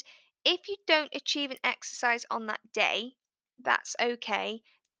them. And if you don't achieve an exercise on that day, that's okay.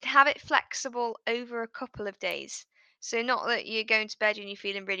 Have it flexible over a couple of days. So not that you're going to bed and you're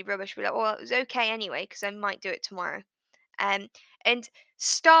feeling really rubbish, but like, well, it was okay anyway because I might do it tomorrow. Um, and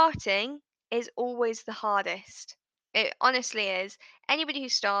starting is always the hardest. It honestly is. Anybody who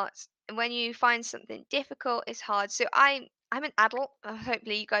starts, when you find something difficult, it's hard. So I'm an adult.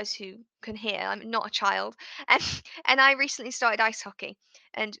 Hopefully, you guys who can hear, I'm not a child, and I recently started ice hockey.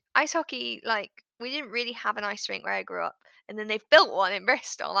 And ice hockey, like we didn't really have an ice rink where I grew up, and then they've built one in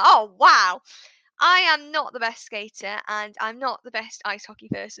Bristol. I'm like, oh wow! I am not the best skater and I'm not the best ice hockey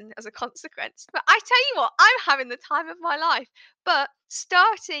person as a consequence. But I tell you what, I'm having the time of my life. But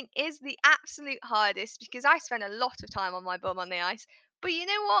starting is the absolute hardest because I spend a lot of time on my bum on the ice. But you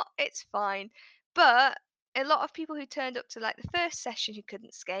know what? It's fine. But a lot of people who turned up to like the first session who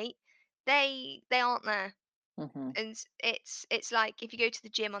couldn't skate, they aren't there. Mhm. And it's like if you go to the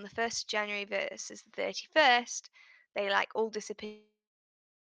gym on the 1st of January versus the 31st, they like all disappear.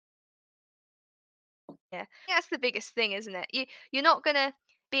 Yeah, that's the biggest thing, isn't it? You're not gonna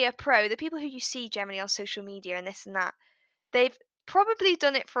be a pro. The people who you see generally on social media and this and that, they've probably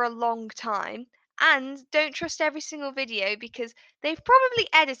done it for a long time and don't trust every single video because they've probably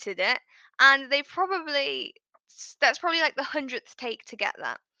edited it and they probably that's probably like the 100th take to get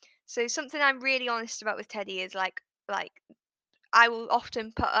that. So something I'm really honest about with Teddy is like I will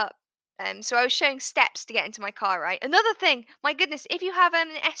often put up. So I was showing steps to get into my car, right? Another thing, my goodness, if you have an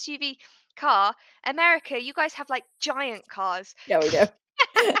SUV car, America, you guys have like giant cars. Yeah, we do.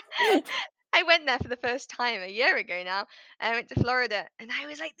 I went there for the first time a year ago now. I went to Florida and I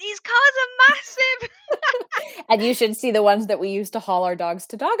was like, these cars are massive. And you should see the ones that we used to haul our dogs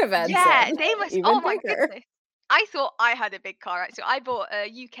to dog events Yeah, in, they must. even Oh my bigger. goodness. I thought I had a big car, right? So I bought a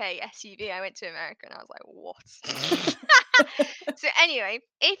UK SUV. I went to America and I was like, what? So anyway,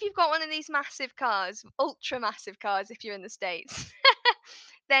 if you've got one of these massive cars, ultra massive cars, if you're in the States,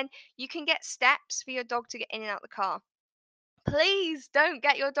 then you can get steps for your dog to get in and out the car. Please don't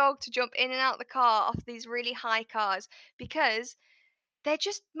get your dog to jump in and out the car off these really high cars because they're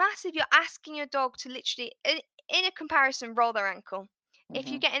just massive. You're asking your dog to literally, in a comparison, roll their ankle. If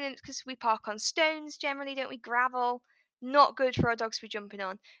you Mhm. get in it, because we park on stones generally, don't we? Gravel, not good for our dogs to be jumping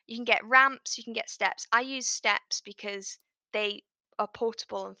on. You can get ramps, you can get steps. I use steps because they are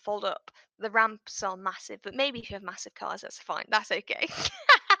portable and fold up. The ramps are massive, but maybe if you have massive cars, that's fine. That's okay.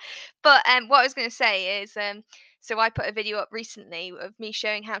 But what I was going to say is, so I put a video up recently of me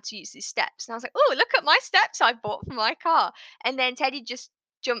showing how to use these steps, and I was like, "Oh, look at my steps I bought for my car." And then Teddy just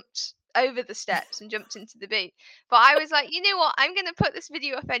jumped over the steps and jumped into the boot. But I was like, you know what? I'm going to put this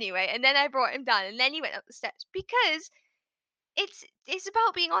video up anyway. And then I brought him down and then he went up the steps because it's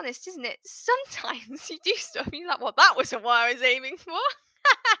about being honest, isn't it? Sometimes you do stuff and you're like, well, that wasn't what I was aiming for.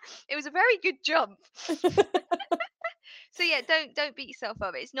 It was a very good jump. So yeah, don't beat yourself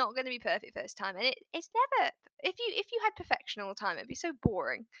up. It's not going to be perfect first time, and it's never. If you had perfection all the time, it'd be so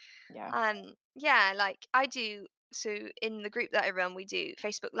boring. Yeah. Yeah, like I do. So in the group that I run, we do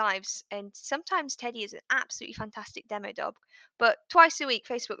Facebook Lives, and sometimes Teddy is an absolutely fantastic demo dog, but twice a week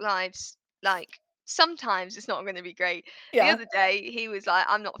Facebook Lives, like sometimes it's not going to be great. The Yeah. other day he was like,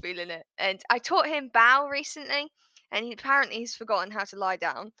 "I'm not feeling it," and I taught him bow recently, and apparently he's forgotten how to lie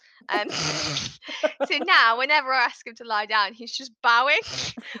down. So now whenever I ask him to lie down, he's just bowing,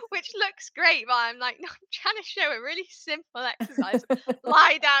 which looks great, but I'm like, no, I'm trying to show a really simple exercise: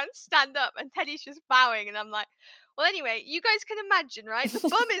 lie down, stand up, and Teddy's just bowing, and I'm like, well, anyway, you guys can imagine, right? The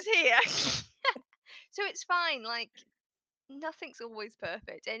bum is here. So it's fine. Like nothing's always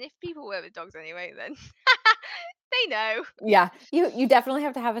perfect, and if people work with dogs anyway, then they know. Yeah, you definitely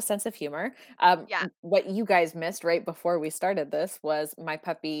have to have a sense of humor. Yeah. What you guys missed right before we started this was my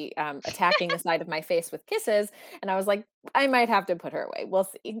puppy attacking the side of my face with kisses, and I was like, I might have to put her away.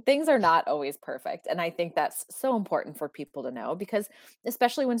 Well, things are not always perfect, and I think that's so important for people to know because,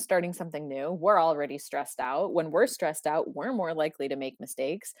 especially when starting something new, we're already stressed out. When we're stressed out, we're more likely to make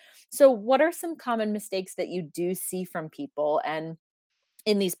mistakes. So, what are some common mistakes that you do see from people, and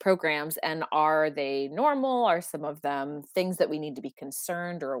in these programs, and are they normal? Are some of them things that we need to be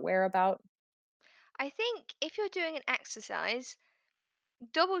concerned or aware about? I think if you're doing an exercise,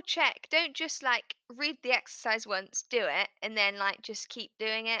 double check. Don't just like read the exercise once, do it, and then like just keep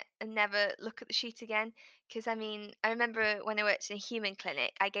doing it and never look at the sheet again. Because I mean, I remember when I worked in a human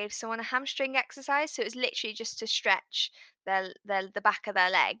clinic, I gave someone a hamstring exercise. So it was literally just to stretch the back of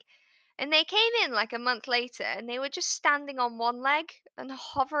their leg. And they came in like a month later and they were just standing on one leg and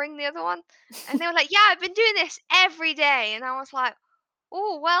hovering the other one. And they were like, yeah, I've been doing this every day. And I was like,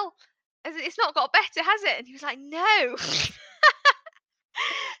 oh, well, it's not got better, has it? And he was like, no.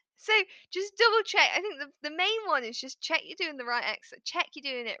 So just double check. I think the main one is just check you're doing the right exercise. Check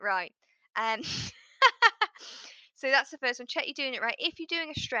you're doing it right. Um, so that's the first one. Check you're doing it right. If you're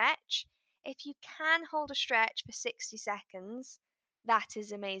doing a stretch, if you can hold a stretch for 60 seconds, that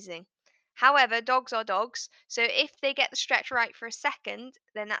is amazing. However, dogs are dogs. So if they get the stretch right for a second,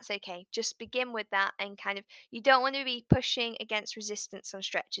 then that's okay. Just begin with that and kind of, you don't want to be pushing against resistance on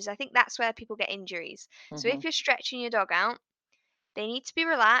stretches. I think that's where people get injuries. So Mhm. if you're stretching your dog out, they need to be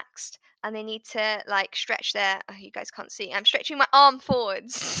relaxed and they need to like stretch their you guys can't see. I'm stretching my arm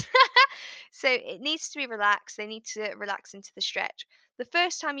forwards. So it needs to be relaxed. They need to relax into the stretch. The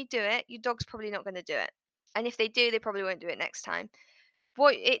first time you do it, your dog's probably not going to do it. And if they do, they probably won't do it next time.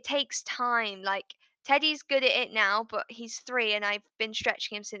 What it takes time. Like Teddy's good at it now, but he's 3 and I've been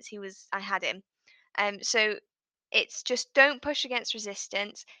stretching him since I had him. So it's just don't push against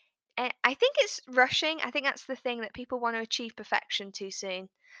resistance. I think it's rushing. I think that's the thing that people want to achieve perfection too soon.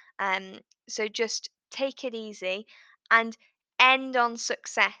 Um, so just take it easy and end on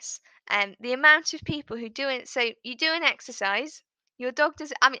success. The amount of people who do it, so you do an exercise, your dog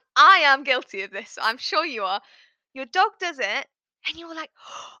does it. I mean, I am guilty of this. I'm sure you are. Your dog does it, and you're like,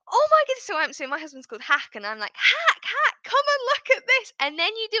 oh my goodness. So my husband's called Hack, and I'm like, Hack, come and look at this. And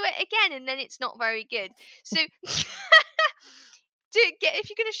then you do it again, and then it's not very good. So if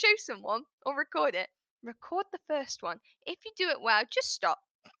you're going to show someone or record it, record the first one. If you do it well, just stop.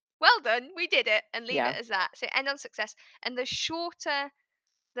 Well done, we did it, and leave it Yeah. as that. So end on success. And the shorter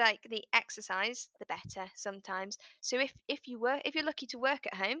like the exercise, the better sometimes. So if you're lucky to work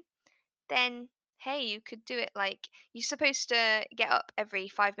at home, then hey, you could do it like you're supposed to get up every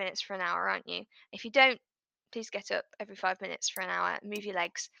 5 minutes for an hour, aren't you? If you don't, please get up every 5 minutes for an hour, move your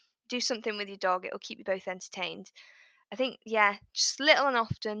legs, do something with your dog, it'll keep you both entertained. I think, yeah, just little and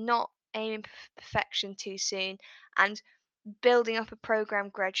often, not aiming perfection too soon, and building up a program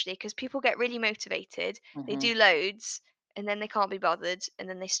gradually because people get really motivated, they Mhm. do loads, and then they can't be bothered, and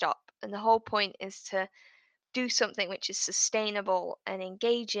then they stop. And the whole point is to do something which is sustainable and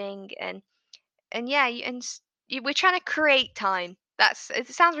engaging, and yeah, we're trying to create time. It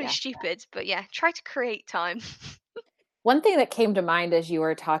sounds really Yeah. stupid, but yeah, try to create time. One thing that came to mind as you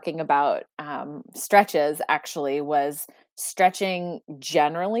were talking about stretches actually was stretching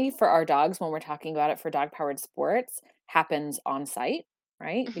generally for our dogs when we're talking about it for dog powered sports happens on site,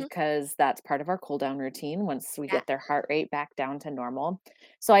 right? Mhm. Because that's part of our cool down routine once we Yeah. get their heart rate back down to normal.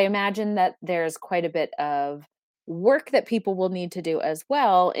 So I imagine that there's quite a bit of work that people will need to do as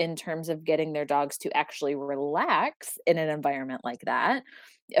well in terms of getting their dogs to actually relax in an environment like that.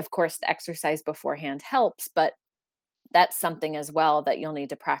 Of course, the exercise beforehand helps, but that's something as well that you'll need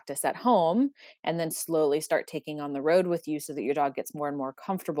to practice at home and then slowly start taking on the road with you so that your dog gets more and more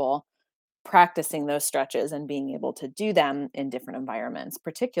comfortable practicing those stretches and being able to do them in different environments,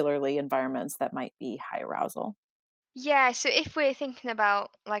 particularly environments that might be high arousal. Yeah, so if we're thinking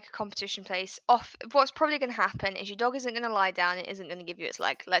about like a competition place, off what's probably going to happen is your dog isn't going to lie down, it isn't going to give you its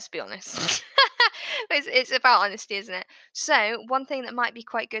leg. Let's be honest. It's about honesty, isn't it? So one thing that might be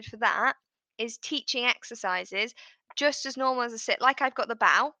quite good for that is teaching exercises just as normal as a sit. Like I've got the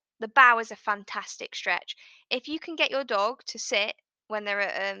bow. The bow is a fantastic stretch. If you can get your dog to sit when they're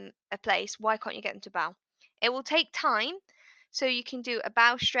at a place, why can't you get them to bow? It will take time, so you can do a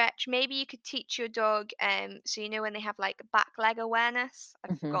bow stretch. Maybe you could teach your dog, so you know when they have like back leg awareness.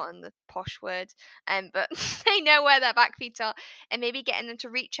 I've Hmm. forgotten the posh word, but they know where their back feet are, and maybe getting them to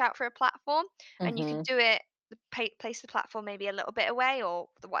reach out for a platform, and you could Hmm. do it. Place the platform maybe a little bit away or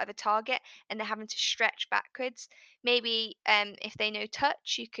whatever target, and they're having to stretch backwards. Maybe if they know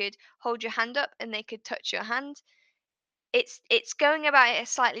touch, you could hold your hand up and they could touch your hand. It's going about it a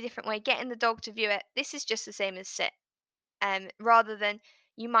slightly different way, getting the dog to view it. This is just the same as sit, rather than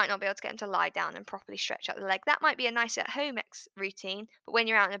you might not be able to get them to lie down and properly stretch out the leg. That might be a nice at home routine, but when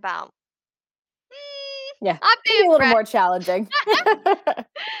you're out and about, Yeah, I'd can be be a little more impressed. challenging. Yeah,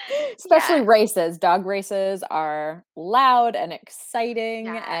 Especially races. Dog races are loud and exciting,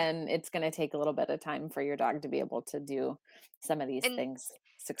 yeah. and it's going to take a little bit of time for your dog to be able to do some of these And things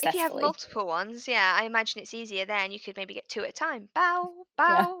if you have successfully. multiple ones, yeah, I imagine it's easier then. You could maybe get two at a time. Bow,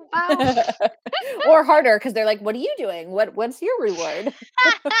 Yeah. bow, bow. Or harder because they're like, "What are you doing? What's your reward?"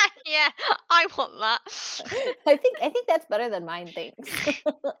 Yeah, I want that. I think that's better than mine, thanks.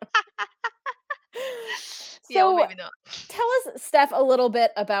 Yeah, or So maybe not. tell us, Steph, a little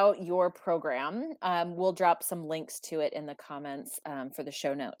bit about your program. We'll drop some links to it in the comments for the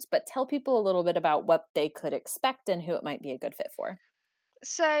show notes, but tell people a little bit about what they could expect and who it might be a good fit for.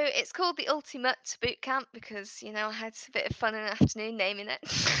 So it's called the Ultimate Boot Camp because I had a bit of fun in the afternoon naming it.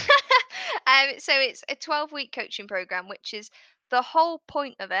 So it's a 12-week coaching program, which is the whole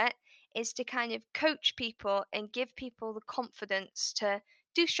point of it is to kind of coach people and give people the confidence to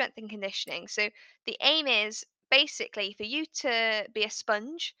do strength and conditioning. So the aim is basically for you to be a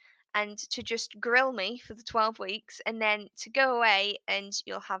sponge and to just grill me for the 12 weeks and then to go away and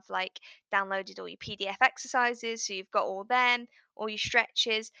you'll have like downloaded all your PDF exercises. So you've got all them, all your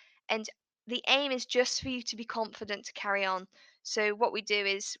stretches, and the aim is just for you to be confident to carry on. So what we do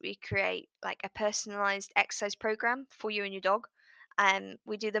is we create like a personalized exercise program for you and your dog.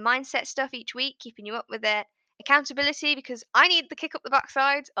 We do the mindset stuff each week, keeping you up with it. Accountability because I need the kick up the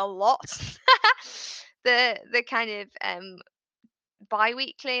backside a lot. The kind of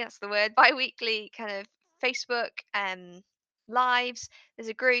bi-weekly, that's the word, bi-weekly kind of Facebook lives. There's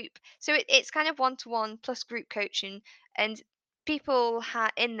a group. So it's kind of one-to-one plus group coaching. And people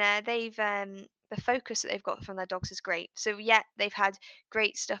in there, they've the focus that they've got from their dogs is great. So yeah, they've had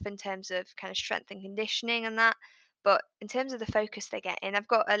great stuff in terms of kind of strength and conditioning and that. But in terms of the focus they get in, I've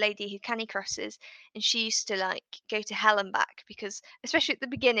got a lady who canny crosses, and she used to like go to hell and back because, especially at the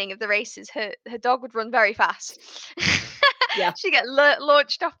beginning of the races, her dog would run very fast. Yeah. She get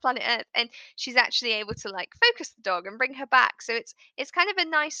launched off planet Earth, and she's actually able to like focus the dog and bring her back. So it's kind of a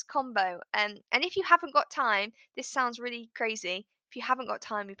nice combo. And if you haven't got time, this sounds really crazy. If you haven't got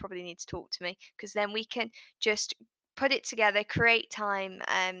time, you probably need to talk to me because then we can just put it together, create time.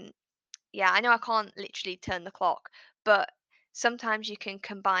 Yeah, I know I can't literally turn the clock, but sometimes you can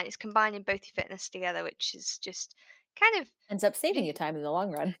combine. It's combining both your fitness together, which is just kind of Ends up saving you time in the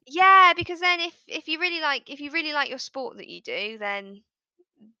long run. yeah, because then if you really like your sport that you do, then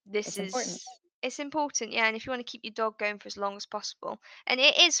this It's important. is it's important, yeah. And if you want to keep your dog going for as long as possible, and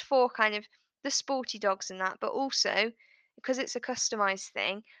it is for kind of the sporty dogs and that, but also because it's a customized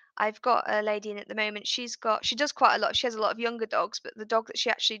thing. I've got a lady in at the moment. She does quite a lot. She has a lot of younger dogs, but the dog that she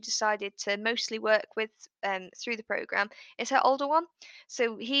actually decided to mostly work with through the program is her older one.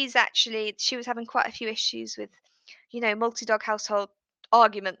 So she was having quite a few issues with multi-dog household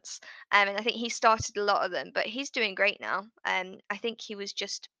arguments. And I think he started a lot of them, but he's doing great now. I think he was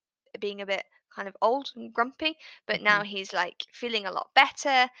just being a bit kind of old and grumpy, but Hmm. now he's like feeling a lot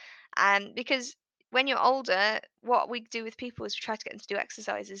better. Because when you're older, what we do with people is we try to get them to do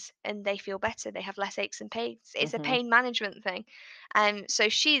exercises and they feel better. They have less aches and pains. It's a Hmm. pain management thing. So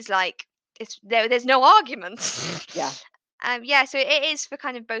she's like, there's no arguments. Yeah, Yeah, so it is for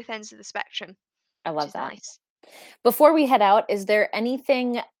kind of both ends of the spectrum, I which love is that. nice. Before we head out, is there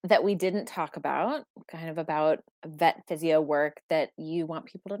anything that we didn't talk about, kind of about vet physio work that you want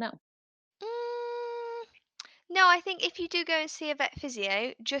people to know? Mm, no, I think if you do go and see a vet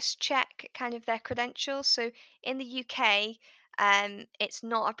physio, just check kind of their credentials. So in the UK, it's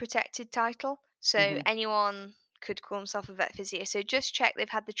not a protected title, so Hmm. anyone could call himself a vet physio. So just check they've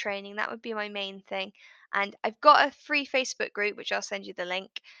had the training. That would be my main thing. And I've got a free Facebook group, which I'll send you the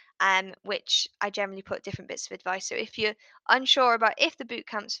link, which I generally put different bits of advice. So if you're unsure about if the boot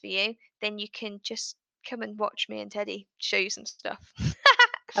camp's for you, then you can just come and watch me and Teddy show you some stuff.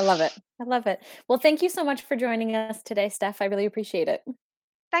 I love it. I love it. Well, thank you so much for joining us today, Steph. I really appreciate it.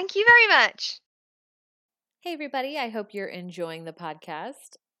 Thank you very much. Hey, everybody. I hope you're enjoying the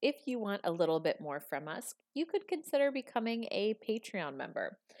podcast. If you want a little bit more from us, you could consider becoming a Patreon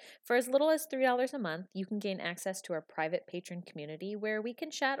member. For as little as $3 a month, you can gain access to our private patron community where we can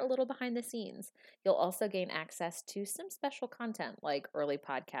chat a little behind the scenes. You'll also gain access to some special content like early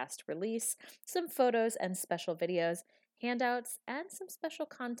podcast release, some photos and special videos, handouts, and some special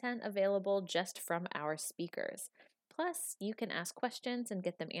content available just from our speakers. Plus, you can ask questions and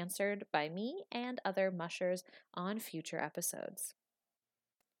get them answered by me and other mushers on future episodes.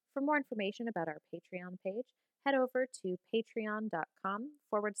 For more information about our Patreon page, head over to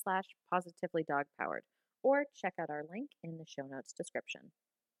patreon.com/positively-dog-powered or check out our link in the show notes description.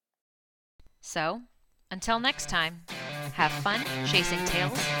 So, until next time, have fun chasing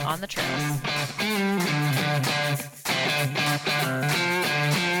tails on the trails.